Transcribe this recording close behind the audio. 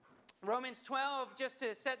Romans 12, just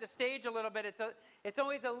to set the stage a little bit, it's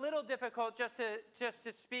always a little difficult just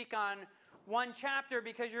to speak on one chapter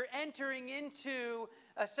because you're entering into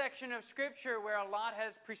a section of Scripture where a lot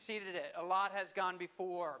has preceded it, a lot has gone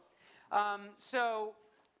before. So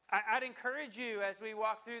I'd encourage you as we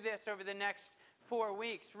walk through this over the next 4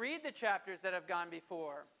 weeks, read the chapters that have gone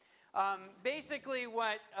before. Basically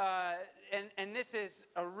what, and this is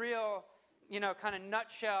a real, kind of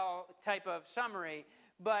nutshell type of summary,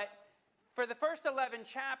 but for the first 11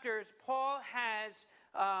 chapters, Paul has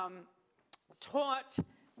taught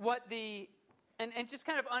what and just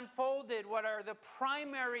kind of unfolded what are the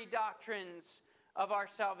primary doctrines of our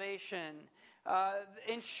salvation.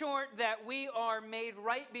 In short, that we are made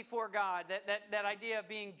right before God, that idea of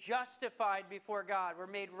being justified before God. We're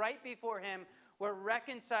made right before Him. We're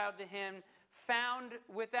reconciled to Him, found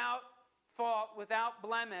without fault, without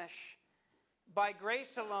blemish, by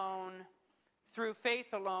grace alone, through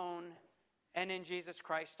faith alone, and in Jesus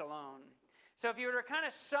Christ alone. So if you were to kind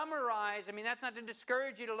of summarize, that's not to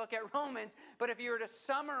discourage you to look at Romans, but if you were to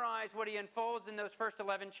summarize what he unfolds in those first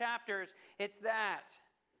 11 chapters, it's that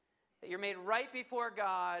you're made right before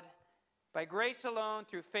God by grace alone,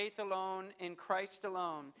 through faith alone, in Christ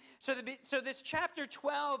alone. So this chapter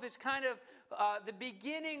 12 is kind of the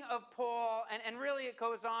beginning of Paul, and really it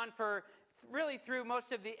goes on for really through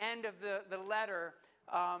most of the end of the letter,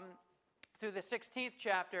 through the 16th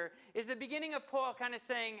chapter, is the beginning of Paul kind of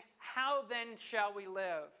saying, how then shall we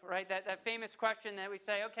live? Right? That famous question that we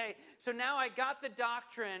say, okay, so now I got the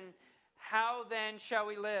doctrine, how then shall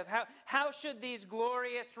we live? How should these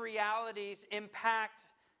glorious realities impact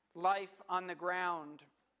life on the ground?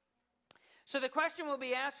 So the question we'll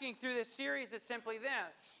be asking through this series is simply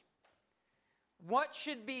this: what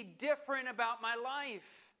should be different about my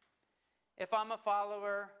life if I'm a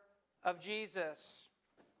follower of Jesus?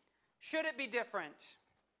 Should it be different?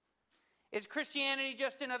 Is Christianity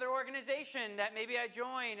just another organization that maybe I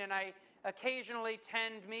join and I occasionally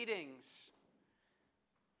attend meetings?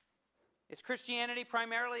 Is Christianity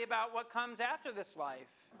primarily about what comes after this life?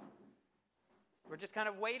 We're just kind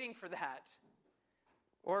of waiting for that.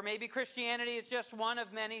 Or maybe Christianity is just one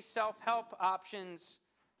of many self-help options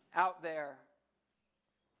out there.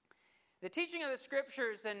 The teaching of the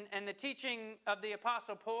Scriptures and the teaching of the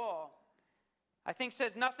Apostle Paul, I think,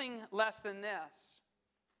 says nothing less than this: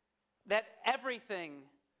 that everything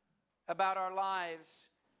about our lives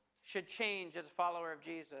should change as a follower of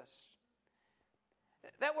Jesus.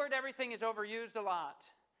 That word everything is overused a lot.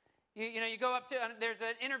 You go up to, there's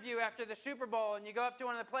an interview after the Super Bowl, and you go up to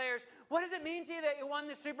one of the players, what does it mean to you that you won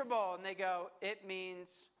the Super Bowl? And they go, it means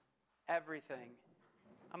everything.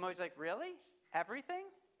 I'm always like, really? Everything?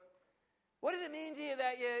 What does it mean to you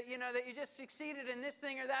that that you just succeeded in this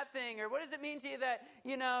thing or that thing? Or what does it mean to you that,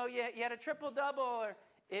 you had a triple-double? Or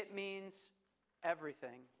it means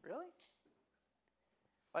everything. Really?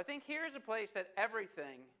 Well, I think here's a place that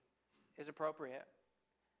everything is appropriate.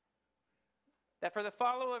 That for the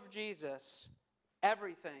follower of Jesus,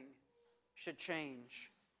 everything should change.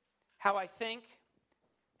 How I think,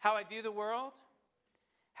 how I view the world,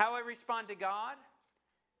 how I respond to God,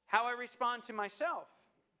 how I respond to myself,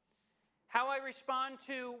 how I respond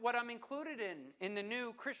to what I'm included in the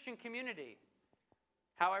new Christian community,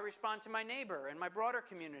 how I respond to my neighbor and my broader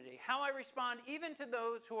community, how I respond even to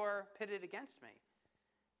those who are pitted against me.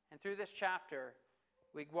 And through this chapter,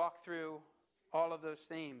 we walk through all of those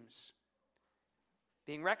themes.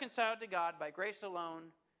 Being reconciled to God by grace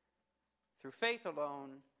alone, through faith alone,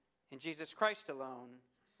 in Jesus Christ alone,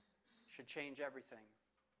 should change everything.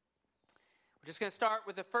 We're just going to start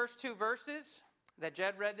with the first two verses that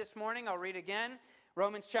Jed read this morning. I'll read again.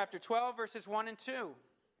 Romans chapter 12, verses 1 and 2.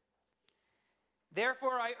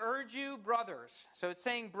 Therefore I urge you, brothers. So it's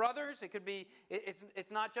saying brothers. It could be,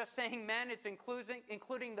 it's not just saying men. It's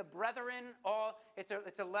including the brethren.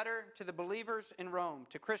 It's a letter to the believers in Rome,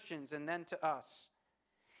 to Christians, and then to us.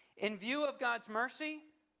 In view of God's mercy,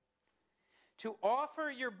 to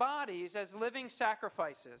offer your bodies as living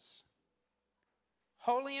sacrifices,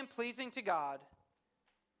 holy and pleasing to God.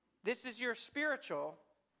 This is your spiritual,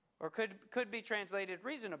 or could be translated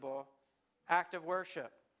reasonable, act of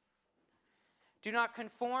worship. Do not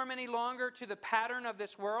conform any longer to the pattern of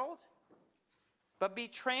this world, but be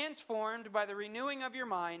transformed by the renewing of your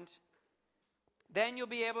mind. Then you'll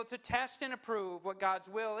be able to test and approve what God's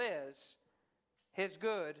will is, His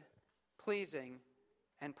good, pleasing,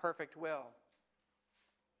 and perfect will.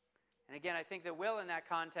 And again, I think the will in that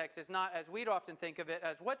context is not as we'd often think of it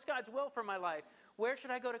as, what's God's will for my life? Where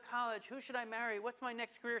should I go to college? Who should I marry? What's my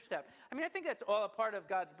next career step? I think that's all a part of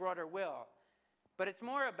God's broader will. But it's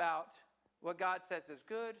more about what God says is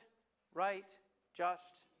good, right,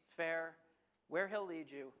 just, fair, where he'll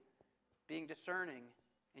lead you, being discerning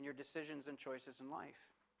in your decisions and choices in life.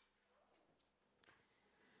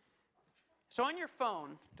 So on your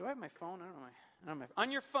phone, do I have my phone? I don't know.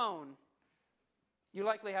 On your phone, you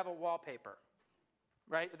likely have a wallpaper,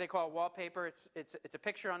 right? What they call a wallpaper. It's a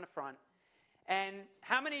picture on the front. And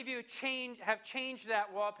how many of you have changed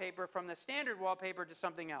that wallpaper from the standard wallpaper to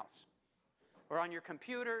something else? Or on your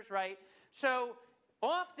computers, right? So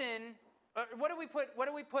often, what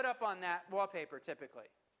do we put up on that wallpaper typically?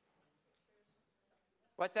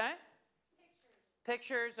 What's that?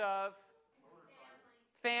 Pictures of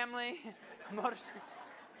family. Motorcycles.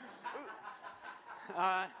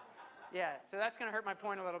 Yeah, so that's going to hurt my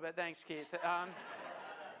point a little bit. Thanks, Keith.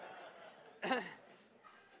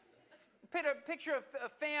 Put a picture of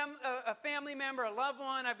a family member, a loved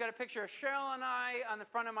one. I've got a picture of Cheryl and I on the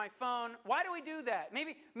front of my phone. Why do we do that?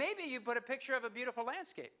 Maybe you put a picture of a beautiful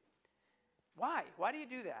landscape. Why? Why do you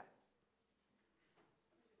do that?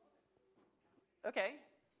 Okay,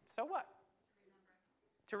 so what?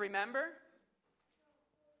 To remember?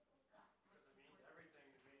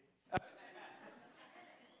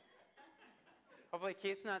 Hopefully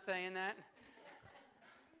Keith's not saying that.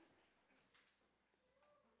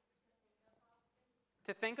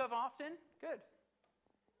 To think of often? Good.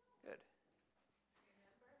 Good.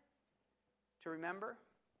 To remember?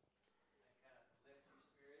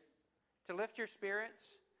 To lift your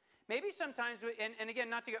spirits? Maybe sometimes, and again,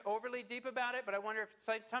 not to get overly deep about it, but I wonder if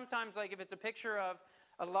sometimes, like if it's a picture of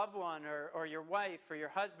a loved one or your wife or your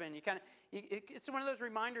husband, it's one of those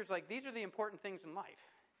reminders like these are the important things in life.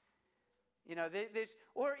 You know,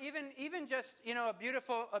 or even just, you know, a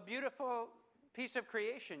beautiful piece of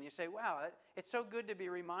creation. You say, wow, it's so good to be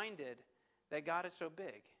reminded that God is so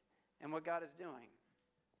big and what God is doing.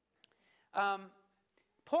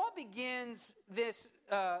 Paul begins this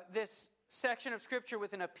section of Scripture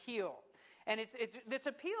with an appeal. And this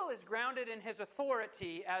appeal is grounded in his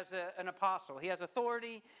authority as an apostle. He has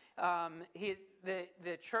authority.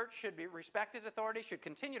 The church should respect his authority, should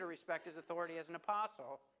continue to respect his authority as an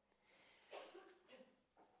apostle.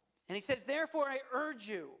 And he says, therefore I urge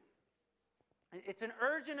you. It's an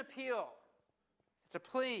urgent appeal. It's a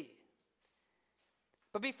plea.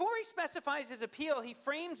 But before he specifies his appeal, he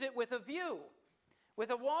frames it with a view, with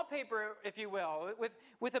a wallpaper, if you will,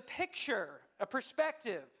 with a picture, a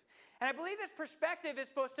perspective. And I believe this perspective is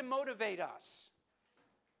supposed to motivate us.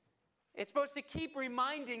 It's supposed to keep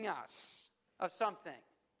reminding us of something.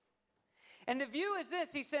 And the view is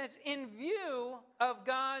this. He says, in view of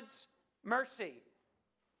God's mercy.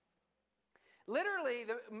 Literally,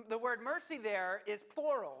 the word mercy there is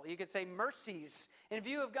plural. You could say mercies. In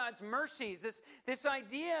view of God's mercies, this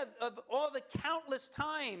idea of all the countless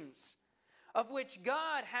times of which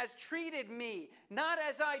God has treated me, not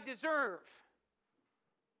as I deserve,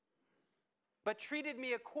 but treated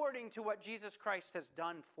me according to what Jesus Christ has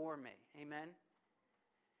done for me. Amen?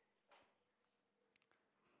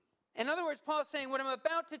 In other words, Paul is saying, what I'm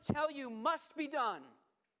about to tell you must be done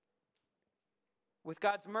with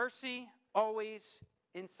God's mercy always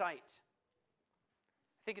in sight.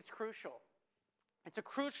 I think it's crucial. It's a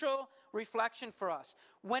crucial reflection for us.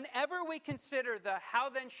 Whenever we consider the how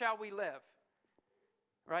then shall we live,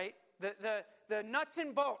 right? The nuts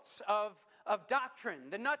and bolts of doctrine,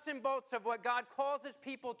 the nuts and bolts of what God calls his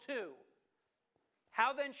people to,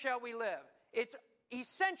 how then shall we live? It's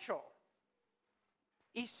essential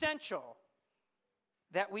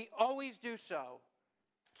that we always do so,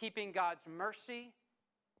 keeping God's mercy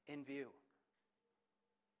in view.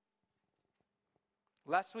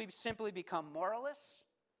 Lest we simply become moralists,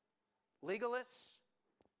 legalists,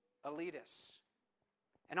 elitists.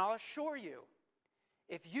 And I'll assure you,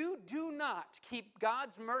 if you do not keep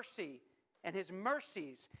God's mercy and his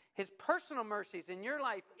mercies, his personal mercies in your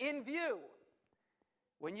life in view,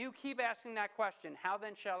 when you keep asking that question, how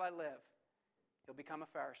then shall I live? You'll become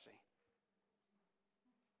a Pharisee.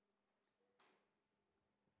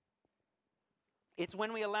 It's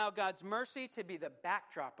when we allow God's mercy to be the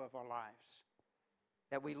backdrop of our lives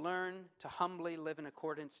that we learn to humbly live in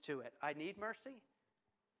accordance to it. I need mercy,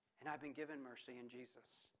 and I've been given mercy in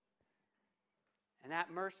Jesus. And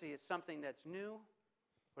that mercy is something that's new.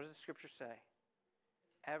 What does the Scripture say?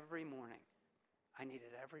 Every morning. I need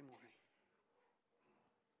it every morning.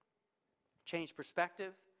 Change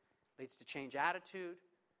perspective leads to change attitude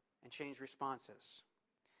and change responses.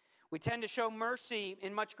 We tend to show mercy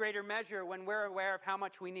in much greater measure when we're aware of how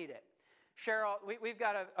much we need it. Cheryl, we've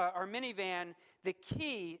got our minivan. The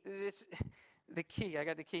key, I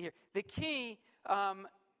got the key here. The key,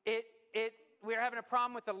 we're having a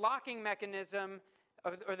problem with the locking mechanism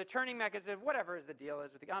or the turning mechanism, whatever is the deal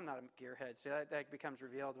is with the, I'm not a gearhead, so that becomes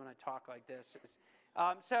revealed when I talk like this.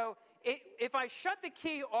 If I shut the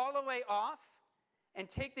key all the way off and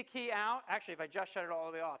take the key out, actually if I just shut it all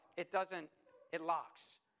the way off, it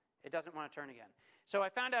locks. It doesn't want to turn again. So I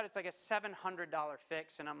found out it's like a $700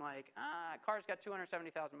 fix, and I'm like, car's got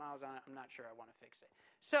 270,000 miles on it. I'm not sure I want to fix it.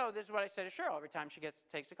 So this is what I say to Cheryl every time she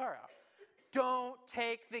takes the car out. Don't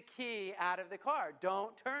take the key out of the car.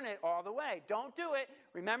 Don't turn it all the way. Don't do it.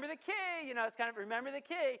 Remember the key. It's kind of remember the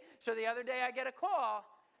key. So the other day I get a call.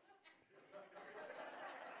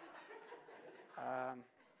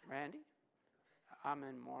 Randy, I'm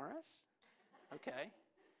in Morris. Okay.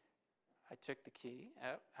 I took the key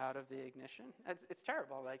out of the ignition. It's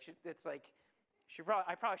terrible. I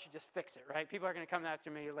probably should just fix it, right? People are going to come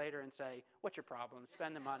after me later and say, "What's your problem?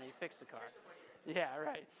 Spend the money, fix the car." Yeah,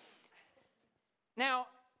 right. Now,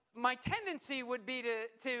 my tendency would be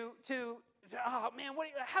to oh man,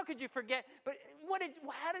 how could you forget? But why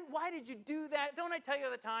did you do that? Don't I tell you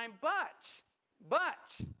all the time?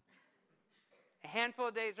 But a handful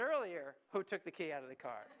of days earlier, who took the key out of the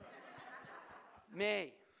car?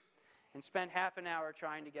 Me. And spent half an hour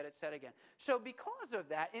trying to get it set again. So because of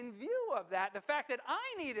that, in view of that, the fact that I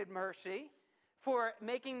needed mercy for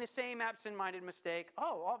making the same absent-minded mistake,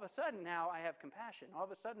 all of a sudden now I have compassion. All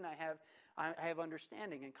of a sudden I have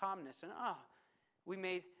understanding and calmness. And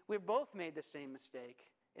we both made the same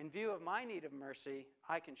mistake. In view of my need of mercy,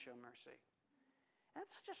 I can show mercy. And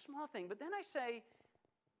that's such a small thing. But then I say,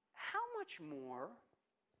 how much more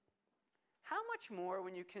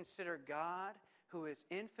when you consider God, who is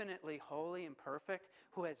infinitely holy and perfect,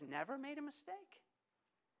 who has never made a mistake,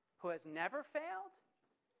 who has never failed,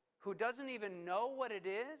 who doesn't even know what it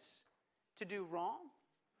is to do wrong?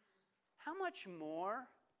 How much more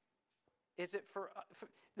is it for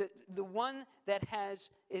the one that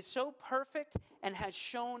is so perfect and has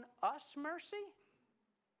shown us mercy?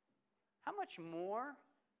 How much more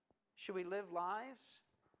should we live lives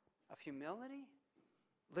of humility,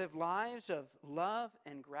 live lives of love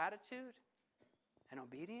and gratitude and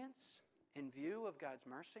obedience in view of God's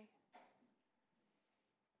mercy?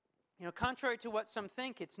 Contrary to what some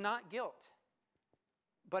think, it's not guilt,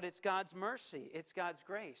 but it's God's mercy, it's God's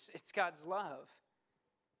grace, it's God's love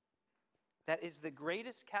that is the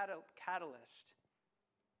greatest catalyst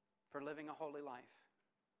for living a holy life.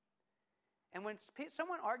 And when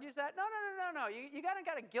someone argues that, no, you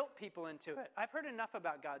got to guilt people into it. I've heard enough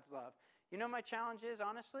about God's love. My challenge is,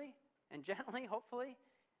 honestly and gently, hopefully,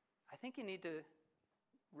 I think you need to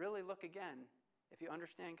really look again if you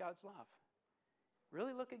understand God's love.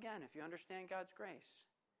 Really look again if you understand God's grace.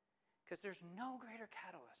 Because there's no greater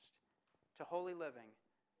catalyst to holy living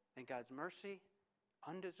than God's mercy,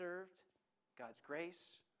 undeserved, God's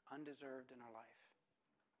grace, undeserved in our life.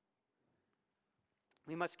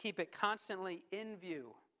 We must keep it constantly in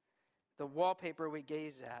view, the wallpaper we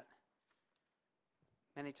gaze at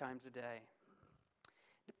many times a day.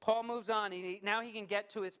 Paul moves on. Now he can get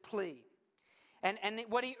to his plea. And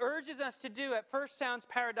what he urges us to do at first sounds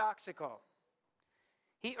paradoxical.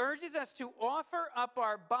 He urges us to offer up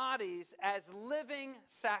our bodies as living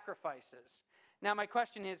sacrifices. Now my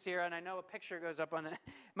question is here, and I know a picture goes up on it.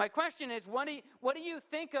 My question is, what do you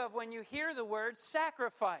think of when you hear the word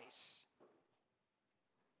sacrifice?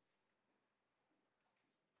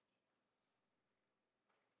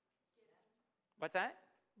 What's that?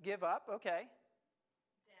 Give up, okay.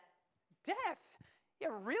 Death. Yeah,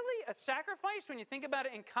 really? A sacrifice, when you think about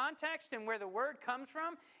it in context and where the word comes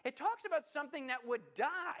from, it talks about something that would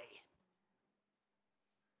die.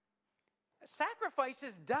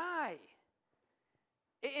 Sacrifices die.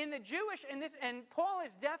 In the Jewish, and Paul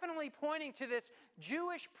is definitely pointing to this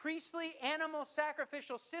Jewish priestly animal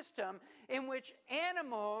sacrificial system in which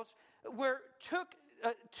animals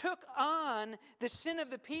took on the sin of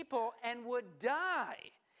the people and would die.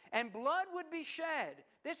 And blood would be shed.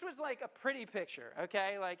 This was like a pretty picture,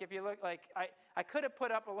 okay? Like if you look, like I could have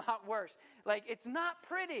put up a lot worse. Like it's not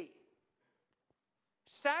pretty.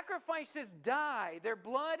 Sacrifices die. Their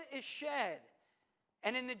blood is shed.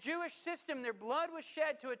 And in the Jewish system, their blood was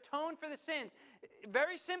shed to atone for the sins.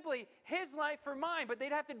 Very simply, his life for mine. But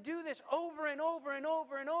they'd have to do this over and over and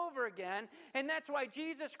over and over again. And that's why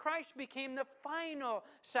Jesus Christ became the final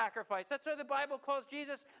sacrifice. That's why the Bible calls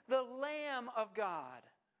Jesus the Lamb of God.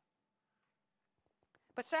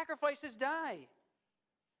 But sacrifices die.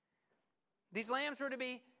 These lambs were to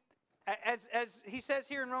be, as he says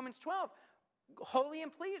here in Romans 12, holy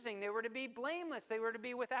and pleasing. They were to be blameless. They were to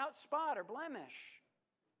be without spot or blemish.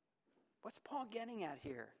 What's Paul getting at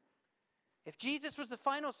here? If Jesus was the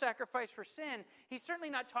final sacrifice for sin, he's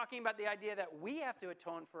certainly not talking about the idea that we have to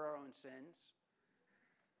atone for our own sins.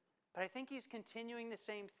 But I think he's continuing the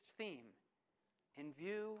same theme. In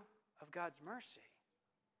view of God's mercy,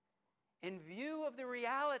 in view of the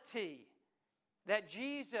reality that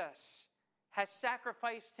Jesus has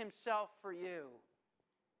sacrificed himself for you,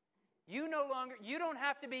 you don't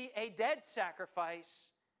have to be a dead sacrifice.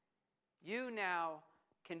 You now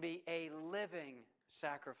can be a living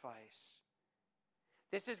sacrifice.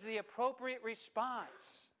 This is the appropriate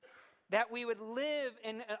response, that we would live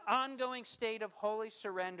in an ongoing state of holy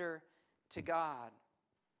surrender to God.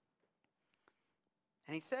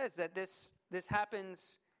 And he says that this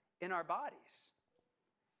happens in our bodies.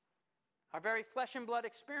 Our very flesh and blood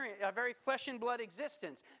experience, our very flesh and blood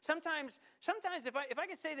existence. Sometimes if I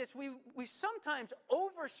can say this, we sometimes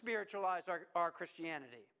over-spiritualize our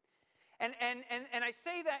Christianity. And I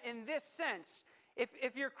say that in this sense.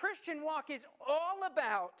 If your Christian walk is all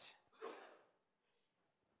about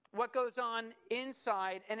what goes on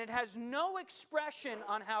inside and it has no expression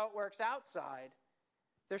on how it works outside,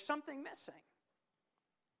 there's something missing.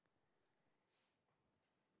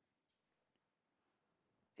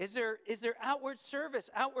 Is there outward service,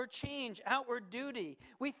 outward change, outward duty?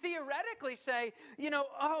 We theoretically say,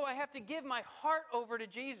 I have to give my heart over to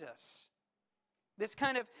Jesus. This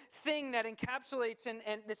kind of thing that encapsulates and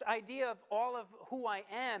this idea of all of who I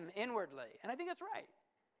am inwardly. And I think that's right.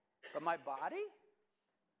 But my body?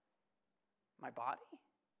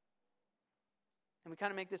 And we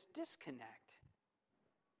kind of make this disconnect.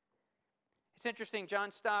 It's interesting,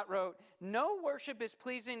 John Stott wrote, "No worship is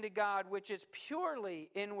pleasing to God which is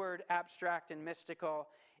purely inward, abstract, and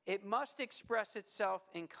mystical. It must express itself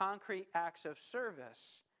in concrete acts of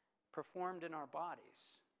service performed in our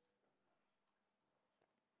bodies."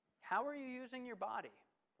 How are you using your body?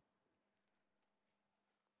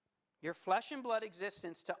 Your flesh and blood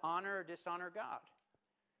existence to honor or dishonor God.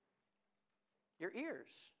 Your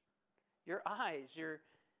ears, your eyes,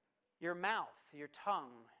 your mouth, your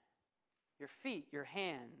tongue, your feet, your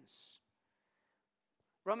hands.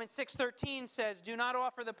 Romans 6:13 says, "Do not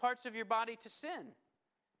offer the parts of your body to sin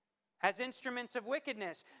as instruments of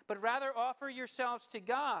wickedness, but rather offer yourselves to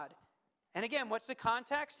God." And again, what's the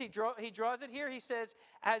context? He draws it here. He says,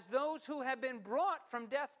 "As those who have been brought from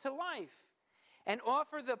death to life, and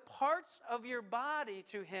offer the parts of your body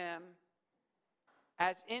to him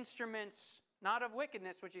as instruments, not of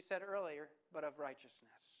wickedness," which he said earlier, "but of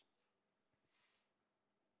righteousness."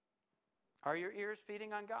 Are your ears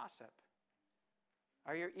feeding on gossip?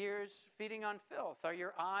 Are your ears feeding on filth? Are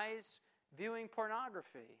your eyes viewing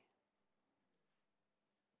pornography?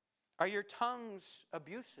 Are your tongues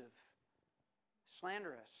abusive,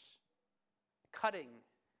 slanderous, cutting,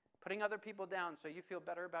 putting other people down so you feel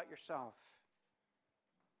better about yourself?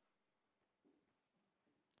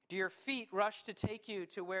 Do your feet rush to take you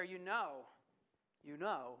to where you know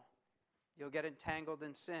you'll get entangled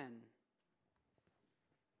in sin?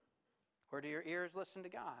 Or do your ears listen to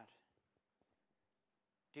God?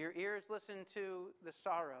 Do your ears listen to the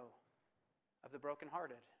sorrow of the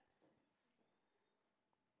brokenhearted?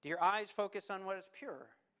 Do your eyes focus on what is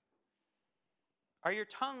pure? Are your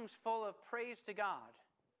tongues full of praise to God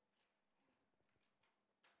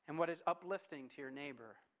and what is uplifting to your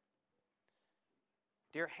neighbor?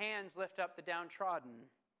 Do your hands lift up the downtrodden?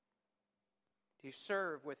 Do you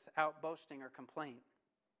serve without boasting or complaint?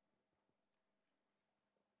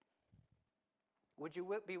 Would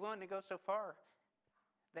you be willing to go so far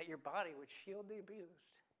that your body would shield the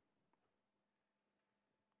abused?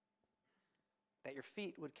 That your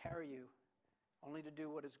feet would carry you only to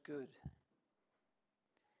do what is good?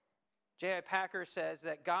 J.I. Packer says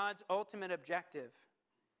that God's ultimate objective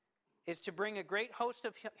is to bring a great host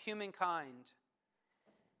of humankind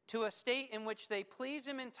to a state in which they please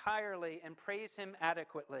him entirely and praise him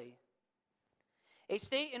adequately. A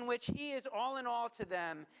state in which he is all in all to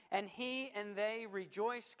them, and he and they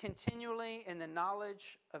rejoice continually in the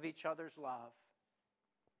knowledge of each other's love.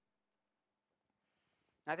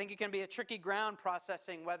 I think it can be a tricky ground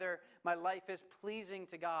processing whether my life is pleasing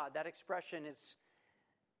to God. That expression is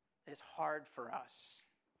hard for us.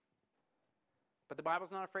 But the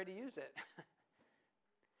Bible's not afraid to use it.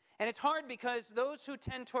 And it's hard because those who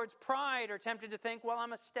tend towards pride are tempted to think, well,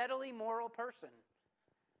 I'm a steadily moral person,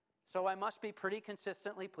 so I must be pretty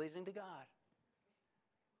consistently pleasing to God.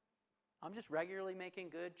 I'm just regularly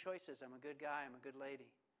making good choices. I'm a good guy. I'm a good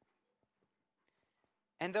lady.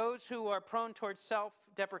 And those who are prone towards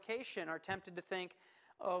self-deprecation are tempted to think,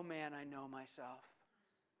 oh man, I know myself.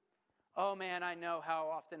 Oh man, I know how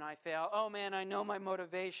often I fail. Oh man, I know my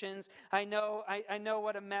motivations. I know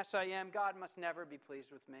what a mess I am. God must never be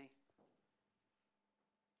pleased with me.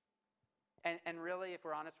 And really, if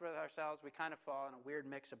we're honest with ourselves, we kind of fall in a weird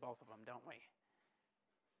mix of both of them, don't we?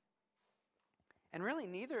 And really,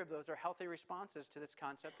 neither of those are healthy responses to this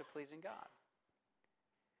concept of pleasing God.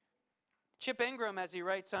 Chip Ingram, as he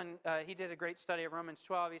writes on, he did a great study of Romans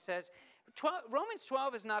 12. He says, Romans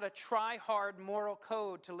 12 is not a try-hard moral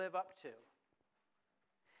code to live up to,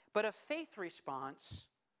 but a faith response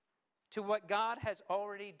to what God has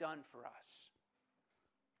already done for us.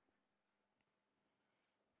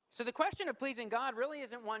 So the question of pleasing God really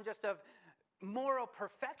isn't one just of moral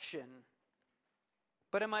perfection,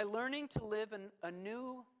 but am I learning to live in a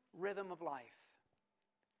new rhythm of life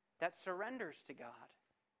that surrenders to God,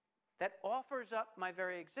 that offers up my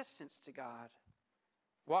very existence to God,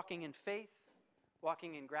 walking in faith,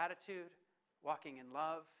 walking in gratitude, walking in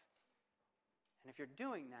love. And if you're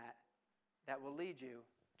doing that, that will lead you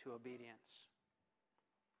to obedience.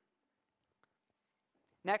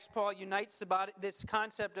 Next, Paul unites this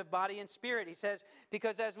concept of body and spirit. He says,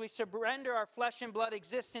 because as we surrender our flesh and blood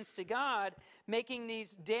existence to God, making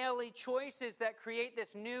these daily choices that create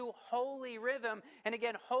this new holy rhythm, and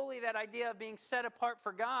again, holy, that idea of being set apart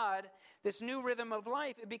for God, this new rhythm of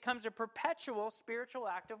life, it becomes a perpetual spiritual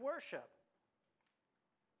act of worship.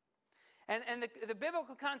 And the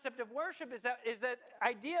biblical concept of worship is that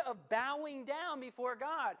idea of bowing down before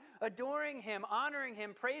God, adoring Him, honoring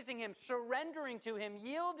Him, praising Him, surrendering to Him,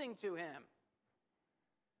 yielding to Him.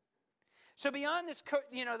 So beyond this,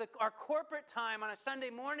 our corporate time on a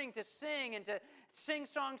Sunday morning to sing and to sing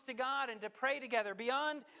songs to God and to pray together,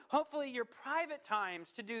 beyond hopefully your private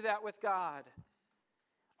times to do that with God,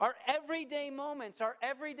 our everyday moments, our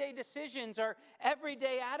everyday decisions, our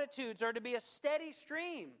everyday attitudes are to be a steady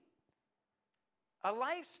stream, a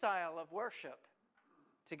lifestyle of worship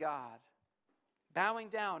to God. Bowing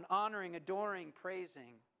down, honoring, adoring,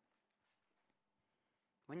 praising.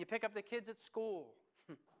 When you pick up the kids at school.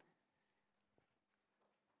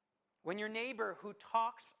 When your neighbor who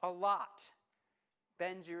talks a lot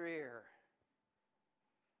bends your ear.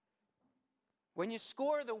 When you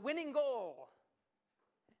score the winning goal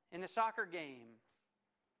in the soccer game.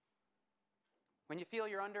 When you feel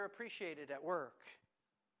you're underappreciated at work.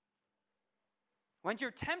 When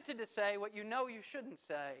you're tempted to say what you know you shouldn't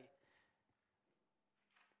say,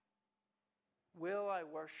 will I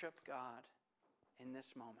worship God in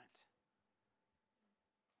this moment?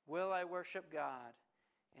 Will I worship God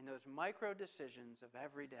in those micro decisions of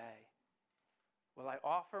every day? Will I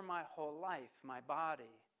offer my whole life, my body,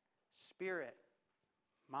 spirit,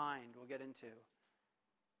 mind, we'll get into,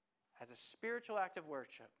 as a spiritual act of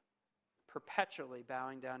worship, perpetually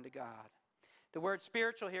bowing down to God? The word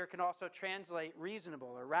spiritual here can also translate reasonable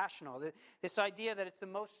or rational. This idea that it's the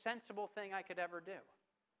most sensible thing I could ever do.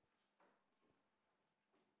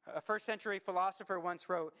 A first century philosopher once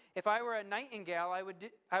wrote, if I were a nightingale,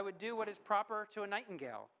 I would do what is proper to a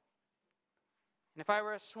nightingale. And if I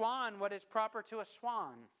were a swan, what is proper to a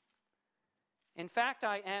swan. In fact,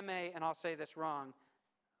 I am and I'll say this wrong,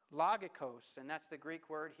 logikos, and that's the Greek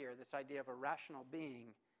word here, this idea of a rational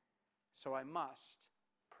being. So I must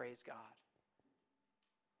praise God.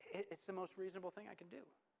 It's the most reasonable thing I can do.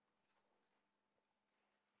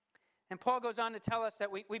 And Paul goes on to tell us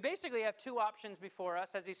that we basically have two options before us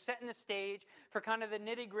as he's setting the stage for kind of the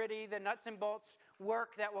nitty-gritty, the nuts and bolts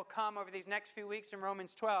work that will come over these next few weeks in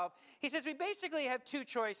Romans 12. He says we basically have two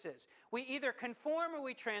choices. We either conform or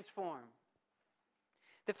we transform.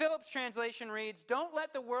 The Phillips translation reads, don't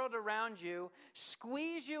let the world around you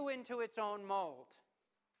squeeze you into its own mold,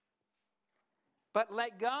 but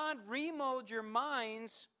let God remold your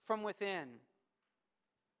minds from within.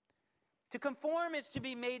 To conform is to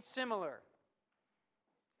be made similar.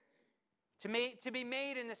 To be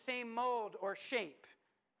made in the same mold or shape.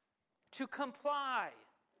 To comply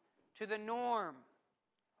to the norm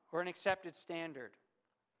or an accepted standard.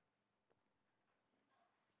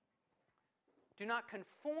 Do not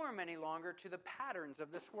conform any longer to the patterns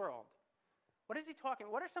of this world. What is he talking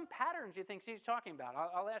about? What are some patterns you think he's talking about?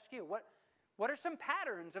 I'll ask you. What are some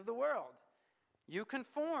patterns of the world? You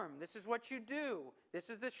conform. This is what you do. This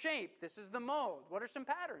is the shape. This is the mold. What are some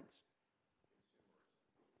patterns?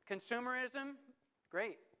 Consumerism.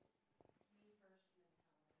 Great.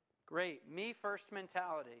 Great. Me first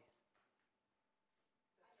mentality.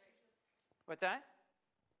 What's that?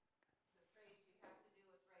 The phrase, you have to do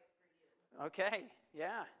what's right for you. Okay.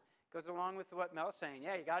 Yeah. Goes along with what Mel's saying.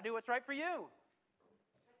 Yeah, you got to do what's right for you.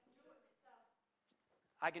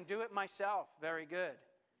 I can do it myself. Very good.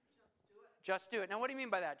 Just do it. Now, what do you mean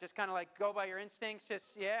by that? Just kind of like go by your instincts?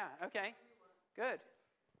 Just, yeah, okay. Good.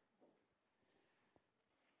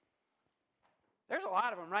 There's a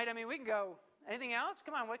lot of them, right? I mean, we can go, anything else?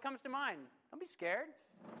 Come on, what comes to mind? Don't be scared.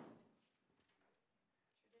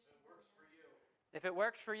 If it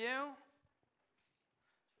works for you.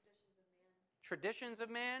 traditions of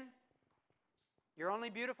man. You're only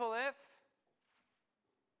beautiful if.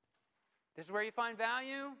 This is where you find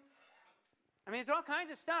value. I mean, there's all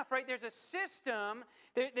kinds of stuff, right? There's a system,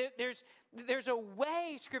 there's a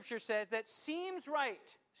way, Scripture says, that seems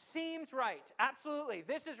right. Seems right. Absolutely.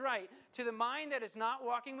 This is right to the mind that is not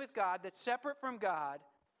walking with God, that's separate from God,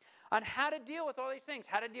 on how to deal with all these things.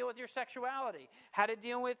 How to deal with your sexuality. How to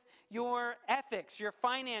deal with your ethics, your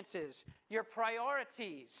finances, your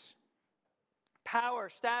priorities. Power,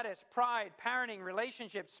 status, pride, parenting,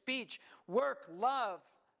 relationships, speech, work, love,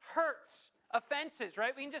 hurts, offenses,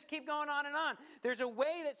 right? We can just keep going on and on. There's a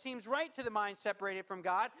way that seems right to the mind separated from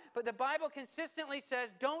God, but the Bible consistently says,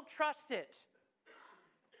 don't trust it.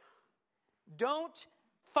 Don't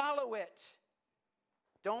follow it.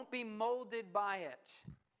 Don't be molded by it.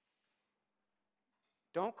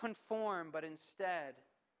 Don't conform, but instead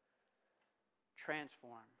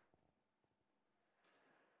transform.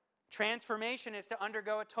 Transformation is to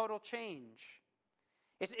undergo a total change.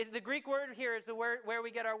 The Greek word here is the word where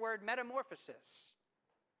we get our word metamorphosis.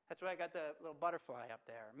 That's why I got the little butterfly up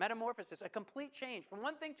there. Metamorphosis, a complete change from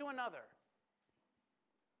one thing to another.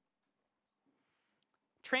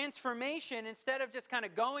 Transformation, instead of just kind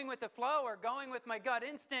of going with the flow or going with my gut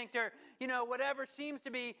instinct or, whatever seems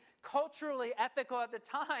to be culturally ethical at the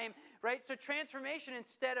time, right? So transformation,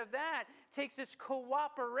 instead of that, takes this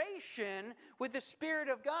cooperation with the Spirit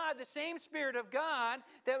of God, the same Spirit of God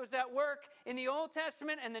that was at work in the Old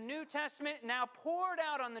Testament and the New Testament, now poured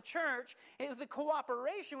out on the church, is the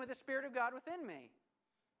cooperation with the Spirit of God within me.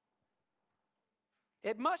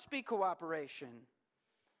 It must be cooperation.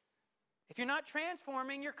 If you're not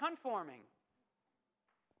transforming, you're conforming.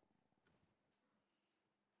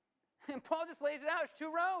 And Paul just lays it out. There's two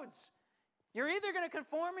roads. You're either going to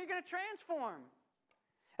conform or you're going to transform.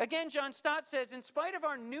 Again, John Stott says, in spite of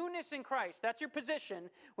our newness in Christ, that's your position.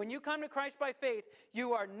 When you come to Christ by faith,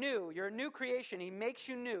 you are new. You're a new creation. He makes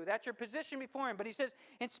you new. That's your position before Him. But he says,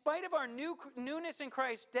 in spite of our newness in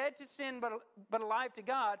Christ, dead to sin but alive to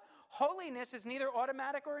God, holiness is neither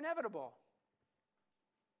automatic or inevitable.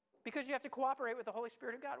 Because you have to cooperate with the Holy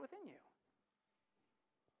Spirit of God within you.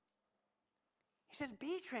 He says,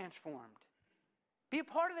 be transformed. Be a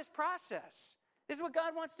part of this process. This is what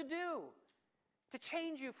God wants to do. To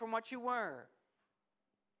change you from what you were.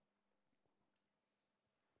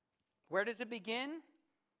 Where does it begin?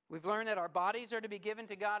 We've learned that our bodies are to be given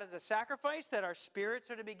to God as a sacrifice, that our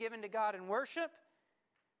spirits are to be given to God in worship.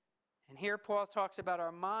 And here Paul talks about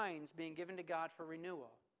our minds being given to God for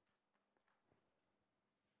renewal.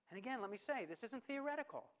 And again, let me say, this isn't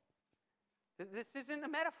theoretical. This isn't a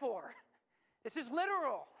metaphor. This is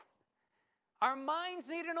literal. Our minds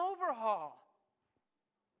need an overhaul.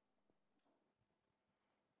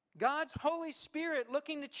 God's Holy Spirit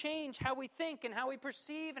looking to change how we think and how we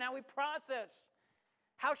perceive and how we process.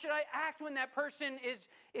 How should I act when that person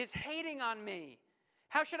is hating on me?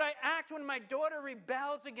 How should I act when my daughter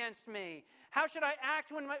rebels against me? How should I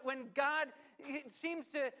act when God seems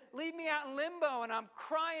to leave me out in limbo and I'm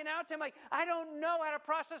crying out to Him like, I don't know how to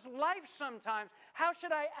process life sometimes. How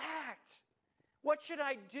should I act? What should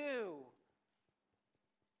I do?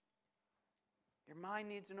 Your mind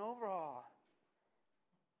needs an overhaul.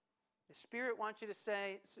 The Spirit wants to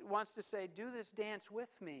say, do this dance with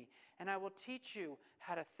me, and I will teach you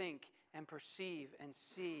how to think and perceive and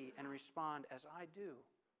see and respond as I do.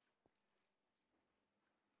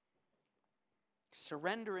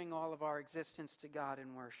 Surrendering all of our existence to God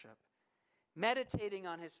in worship. Meditating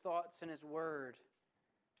on His thoughts and His Word.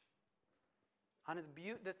 On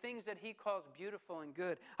the things that He calls beautiful and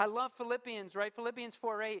good. I love Philippians, right? Philippians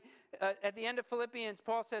 4:8. At the end of Philippians,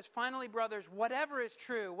 Paul says, finally, brothers, whatever is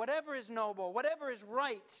true, whatever is noble, whatever is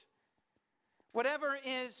right, whatever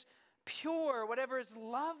is pure, whatever is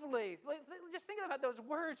lovely. Just think about those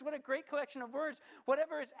words. What a great collection of words.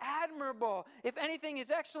 Whatever is admirable. If anything is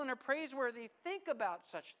excellent or praiseworthy, think about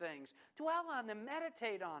such things. Dwell on them.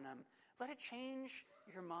 Meditate on them. Let it change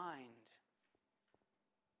your mind.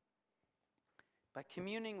 By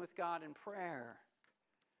communing with God in prayer.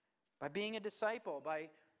 By being a disciple. By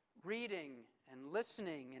reading and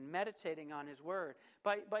listening and meditating on His Word.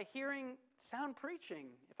 By hearing sound preaching,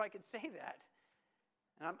 if I could say that.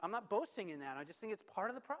 And I'm not boasting in that. I just think it's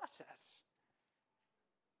part of the process.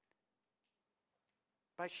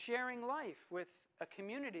 By sharing life with a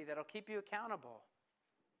community that'll keep you accountable.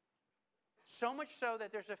 So much so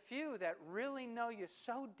that there's a few that really know you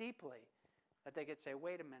so deeply that they could say,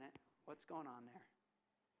 wait a minute, what's going on there?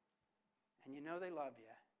 And you know they love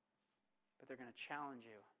you, but they're going to challenge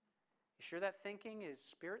you. You sure that thinking is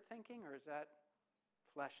spirit thinking or is that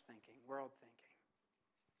flesh thinking, world thinking?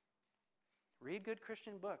 Read good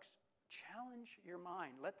Christian books. Challenge your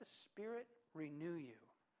mind. Let the Spirit renew you.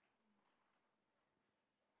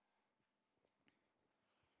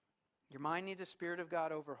 Your mind needs a Spirit of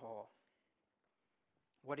God overhaul.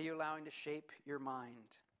 What are you allowing to shape your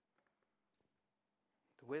mind?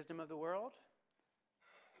 The wisdom of the world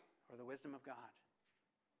or the wisdom of God?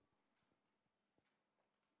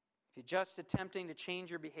 If you're just attempting to change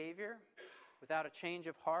your behavior without a change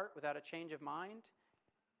of heart, without a change of mind,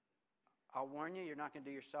 I'll warn you, you're not going to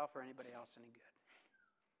do yourself or anybody else any good.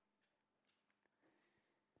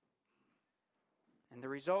 And the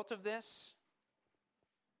result of this,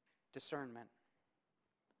 discernment.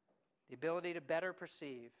 The ability to better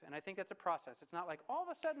perceive. And I think that's a process. It's not like all of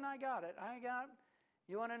a sudden I got it.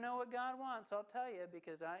 You want to know what God wants? I'll tell you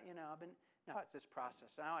because no, it's this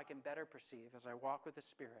process. Now I can better perceive as I walk with the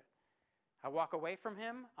Spirit. I walk away from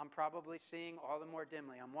Him, I'm probably seeing all the more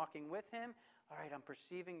dimly. I'm walking with Him, all right, I'm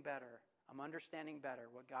perceiving better. I'm understanding better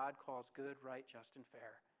what God calls good, right, just, and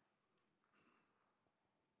fair.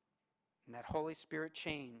 And that Holy Spirit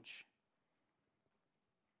change.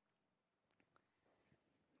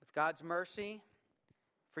 With God's mercy,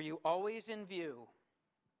 for you always in view,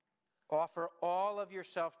 offer all of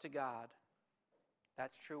yourself to God.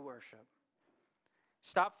 That's true worship.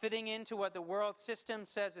 Stop fitting into what the world system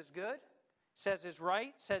says is good, says is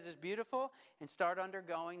right, says is beautiful, and start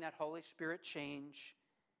undergoing that Holy Spirit change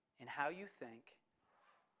in how you think,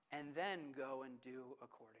 and then go and do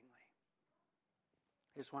accordingly.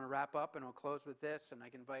 I just want to wrap up, and I'll close with this, and I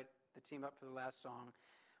can invite the team up for the last song.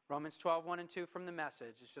 Romans 12, 1 and 2 from the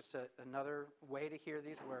Message. It's just another way to hear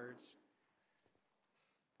these words.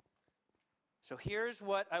 So here's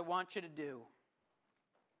what I want you to do.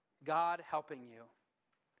 God helping you.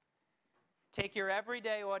 Take your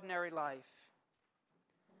everyday, ordinary life.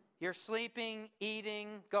 Your sleeping, eating,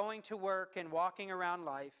 going to work, and walking around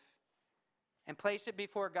life, and place it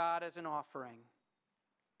before God as an offering.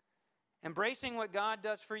 Embracing what God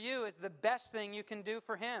does for you is the best thing you can do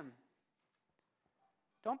for Him.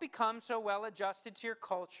 Don't become so well adjusted to your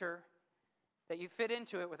culture that you fit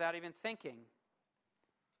into it without even thinking.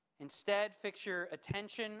 Instead, fix your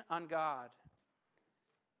attention on God.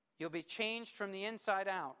 You'll be changed from the inside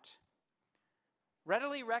out.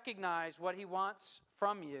 Readily recognize what He wants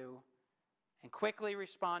from you and quickly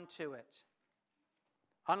respond to it.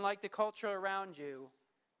 Unlike the culture around you,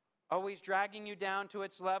 always dragging you down to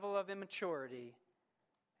its level of immaturity,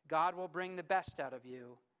 God will bring the best out of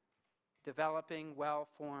you, developing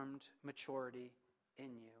well-formed maturity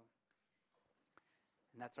in you.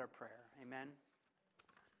 And that's our prayer. Amen.